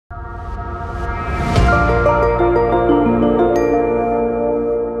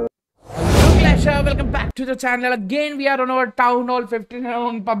to the channel. Again, we are on our Town Hall 15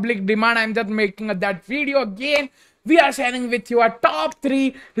 on public demand. I'm just making that video again. We are sharing with you our top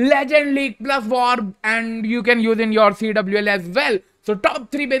 3 Legend League plus War, and you can use in your CWL as well. So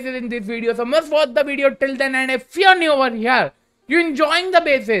top 3 bases in this video. So must watch the video till then. And if you're new over here, you're enjoying the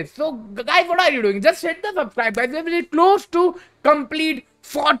bases. So guys, what are you doing? Just hit the subscribe. Guys, we're very close to complete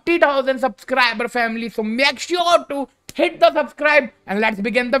 40,000 subscriber family. So make sure to hit the subscribe and let's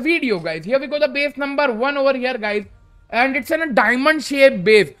begin the video, guys. Here we go, the base number 1 over here, guys, and it's in a diamond shape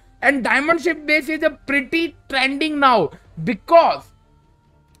base. And diamond shape base is a pretty trending now because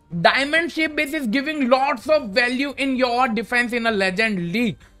diamond shape base is giving lots of value in your defense in a Legend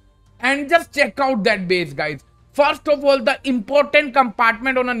League. And just check out that base, guys. First of all, the important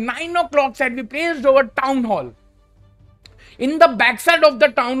compartment on a 9 o'clock side we placed over Town Hall. In the backside of the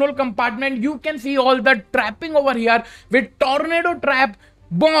Town Hall compartment, you can see all the trapping over here with tornado trap,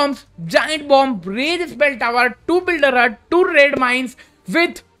 bombs, giant bomb, rage spell tower, 2 builder hut, 2 raid mines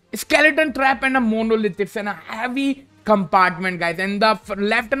with skeleton trap and a monolith. It's a heavy compartment, guys. And the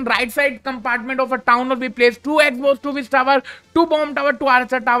left and right side compartment of a Town Hall we placed 2 X-bows, 2 wish tower, 2 bomb tower, 2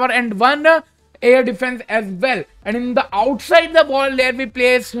 archer tower, and 1 air defense as well. And in the outside the wall there we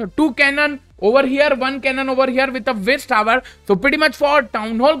place 2 cannon over here, 1 cannon over here with a wish tower. So pretty much for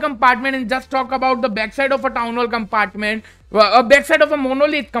Town Hall compartment. And just talk about the backside of a Town Hall compartment, backside of a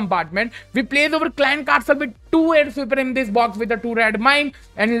monolith compartment, we place over clan castle with 2 air sweeper in this box with a 2 red mine.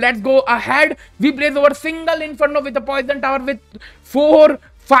 And let's go ahead, we place over single inferno with a poison tower with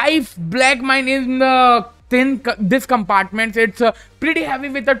 4-5 black mine in the this compartment. It's pretty heavy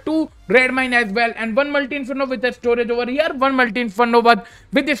with a 2 red mine as well, and 1 multi inferno with a storage over here, 1 multi inferno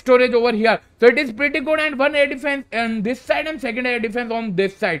with the storage over here. So it is pretty good, and 1 air defense on this side and 2nd air defense on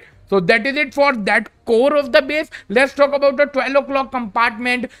this side. So that is it for that core of the base. Let's talk about the 12 o'clock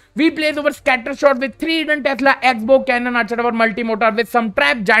compartment. We place over scatter shot with 3 hidden Tesla, X-bow, cannon, archer tower, multi-motor with some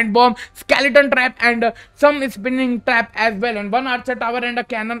trap, giant bomb, skeleton trap, and some spinning trap as well. And 1 archer tower and a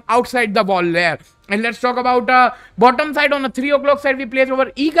cannon outside the wall there. And let's talk about bottom side. On the 3 o'clock side, we place over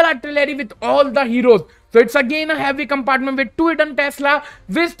eagle artillery with all the heroes. So it's again a heavy compartment with 2 hidden Tesla,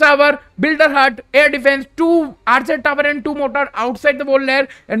 wish tower, builder hut, air defense, 2 archer tower and 2 mortar outside the wall there.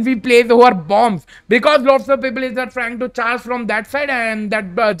 And we place over bombs because lots of people is trying to charge from that side, and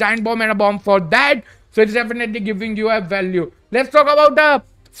that giant bomb and a bomb for that. So it's definitely giving you a value. Let's talk about the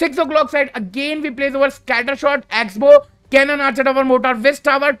 6 o'clock side. Again, we place over scatter shot, X-bow, cannon, archer tower, mortar, wish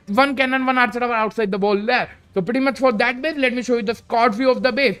tower, 1 cannon, 1 archer tower outside the wall there. So pretty much for that base, let me show you the squad view of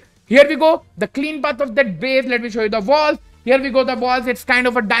the base. Here we go, the clean path of that base. Let me show you the walls. Here we go, the walls. It's kind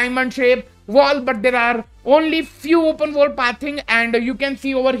of a diamond shape wall, but there are only few open wall pathing, and you can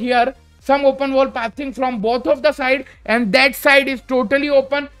see over here some open wall pathing from both of the side, and that side is totally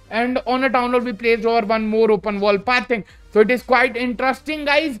open. And on a Town Hall we placed over 1 more open wall pathing. So it is quite interesting,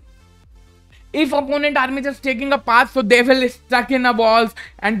 guys. If opponent army just taking a path, so they will stuck in the walls,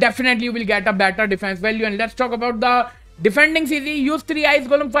 and definitely you will get a better defense value. And let's talk about the defending CC. Use 3 eyes,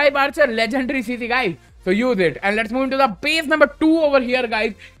 golem, 5 archer, legendary CC, guys. So use it. And let's move into the base number 2 over here,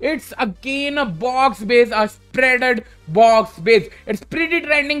 guys. It's again a box base, a spreaded box base. It's pretty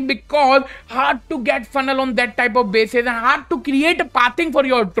trending because hard to get funnel on that type of bases and hard to create a pathing for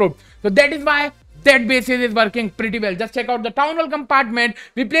your troops. So that is why that basis is working pretty well. Just check out the Town Hall compartment.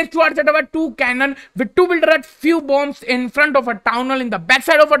 We placed 2 archer tower, 2 cannon with 2 builder hut, few bombs in front of a Town Hall. In the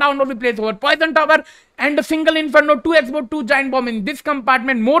backside of a Town Hall, we placed over poison tower and a single inferno, 2 X-bow, 2 giant bomb in this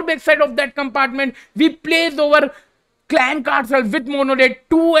compartment. More backside of that compartment, we placed over clan castle with monolith,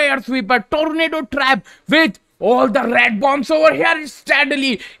 2 air sweeper, tornado trap with all the red bombs over here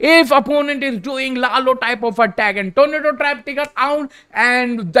steadily. If opponent is doing Lalo type of attack, and tornado trap take us out,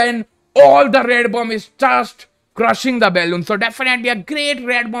 and then all the red bomb is just crushing the balloon. So definitely a great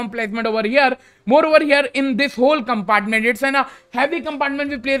red bomb placement over here. More over here in this whole compartment, it's in a heavy compartment.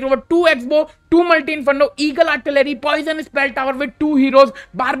 We placed over 2 X-bow, 2 multi inferno, eagle artillery, poison spell tower with 2 heroes,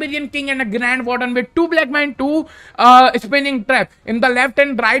 barbarian king and a grand warden with 2 black mine, 2 spinning trap. In the left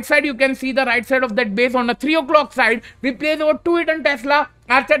and right side, you can see the right side of that base. On the 3 o'clock side, we placed over 2 hidden Tesla,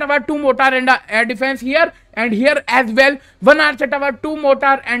 archer tower, 2 mortar and a air defense here, and here as well 1 archer tower, 2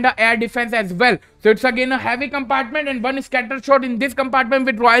 mortar and a air defense as well. So it's again a heavy compartment, and 1 scatter shot in this compartment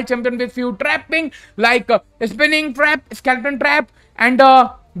with royal champion with few trapping like spinning trap, skeleton trap, and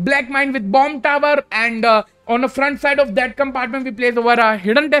black mine with bomb tower. And on the front side of that compartment, we place over a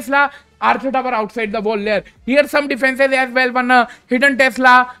hidden Tesla, archer tower outside the wall there. Here some defenses as well, 1 hidden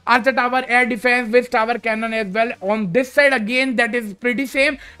Tesla, archer tower, air defense with tower cannon as well. On this side again, that is pretty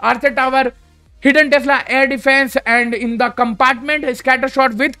same, archer tower, hidden Tesla air defense, and in the compartment scatter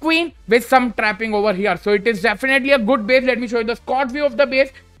shot with queen with some trapping over here. So it is definitely a good base. Let me show you the Scott view of the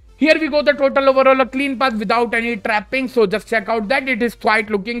base. Here we go, the total overall a clean path without any trapping. So just check out that, it is quite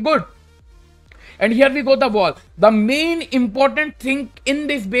looking good. And here we go, the wall. The main important thing in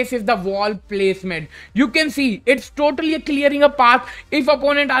this base is the wall placement. You can see it's totally clearing a path. If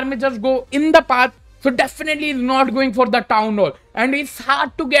opponent army just go in the path, so definitely is not going for the town hall. And it's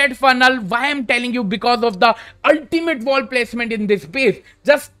hard to get funnel. Why I'm telling you? Because of the ultimate wall placement in this base.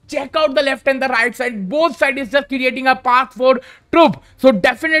 Just check out the left and the right side. Both sides is just creating a path for troop. So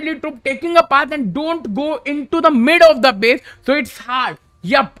definitely troop taking a path and don't go into the mid of the base. So it's hard.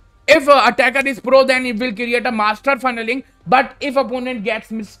 Yup. If attacker is pro, then it will create a master funneling. But if opponent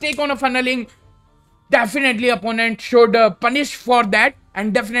gets mistake on a funneling, definitely opponent should punish for that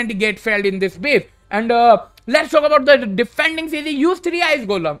and definitely get failed in this base. And let's talk about the defending CC. Use 3 Ice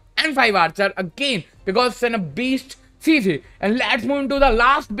Golem and 5 Archer again because it's a beast CC. And let's move into the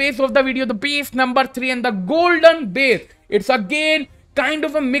last base of the video, the base number 3 and the golden base. It's again kind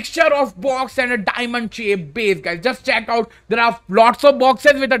of a mixture of box and a diamond shape base, guys. Just check out, there are lots of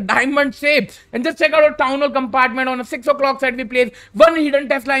boxes with a diamond shape. And just check out a town hall compartment. On a 6 o'clock side we place one hidden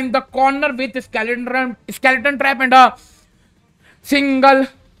Tesla in the corner with a skeleton trap and a single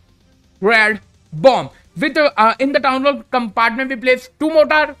red bomb. With in the town hall compartment we place 2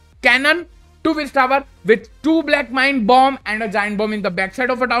 mortar, cannon, 2 witch tower with 2 black mine bomb and a giant bomb. In the backside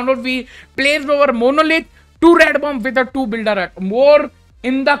of a town hall we placed over monolith, 2 red bomb with a 2 builder hut. More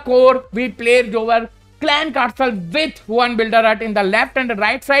in the core we placed over clan castle with 1 builder hut. In the left and the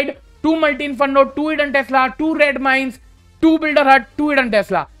right side 2 multi inferno, 2 hidden Tesla, 2 red mines, 2 builder hut, 2 hidden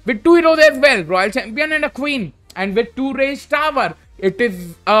Tesla with 2 heroes as well, royal champion and a queen, and with 2 rage tower. It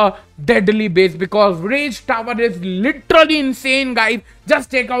is a deadly base because rage tower is literally insane, guys.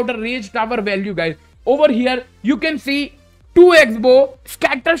 Just check out the rage tower value, guys. Over here you can see 2 X-bow,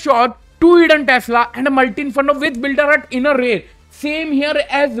 scatter shot, 2 hidden Tesla and a multi inferno with builder hut in a raid. Same here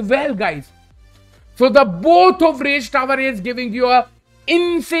as well, guys. So the both of rage tower is giving you a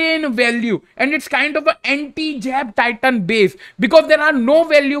insane value, and it's kind of an anti-jab titan base because there are no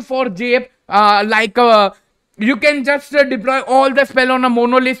value for jab you can just deploy all the spell on a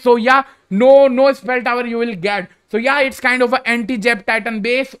monolith. So yeah, no spell tower you will get. So yeah, it's kind of an anti-jab titan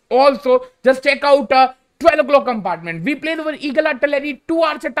base. Also just check out 12 o'clock compartment. We played over eagle artillery, 2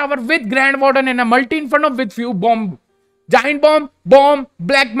 archer tower with grand warden and a multi inferno with few bomb, giant bomb,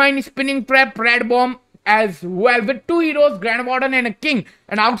 black mine, spinning trap, red bomb as well with 2 heroes, grand warden and a king.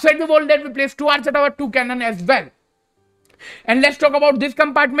 And outside the wall there we placed 2 archer tower, 2 cannon as well. And let's talk about this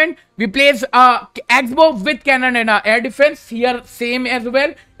compartment. We place X-bow with cannon and air defense. Here same as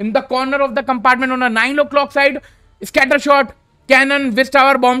well. In the corner of the compartment on a 9 o'clock side, scatter shot, cannon, witch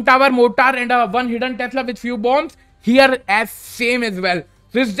tower, bomb tower, mortar and 1 hidden Tesla with few bombs. Here as same as well.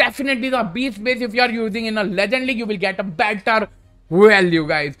 So it's definitely the beast base. If you are using in a legend league, you will get a better value,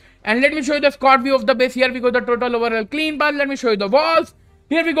 guys. And let me show you the Scott view of the base. Here we go, the total overall clean path. Let me show you the walls.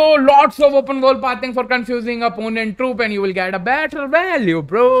 Here we go, lots of open wall pathing for confusing opponent troop and you will get a better value,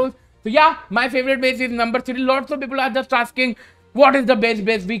 bros. So yeah, my favorite base is number 3. Lots of people are just asking what is the best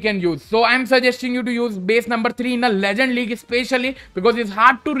base we can use. So I'm suggesting you to use base number 3 in a legend league especially because it's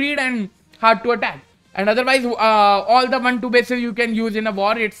hard to read and hard to attack. And otherwise all the 1-2 bases you can use in a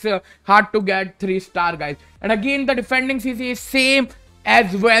war, it's hard to get 3-star, guys. And again the defending CC is same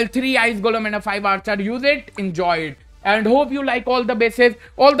as well, 3 ice golem and a 5 archer. Use it, enjoy it. And hope you like all the bases.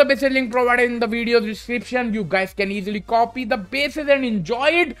 All the bases link provided in the video description. You guys can easily copy the bases and enjoy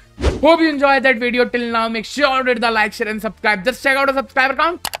it. Hope you enjoyed that video till now. Make sure to hit the like, share and subscribe. Just check out the subscriber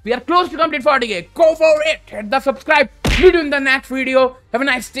count. We are close to complete 40K. Go for it. Hit the subscribe. Meet you in the next video. Have a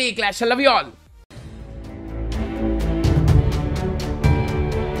nice day, Clash. I love you all.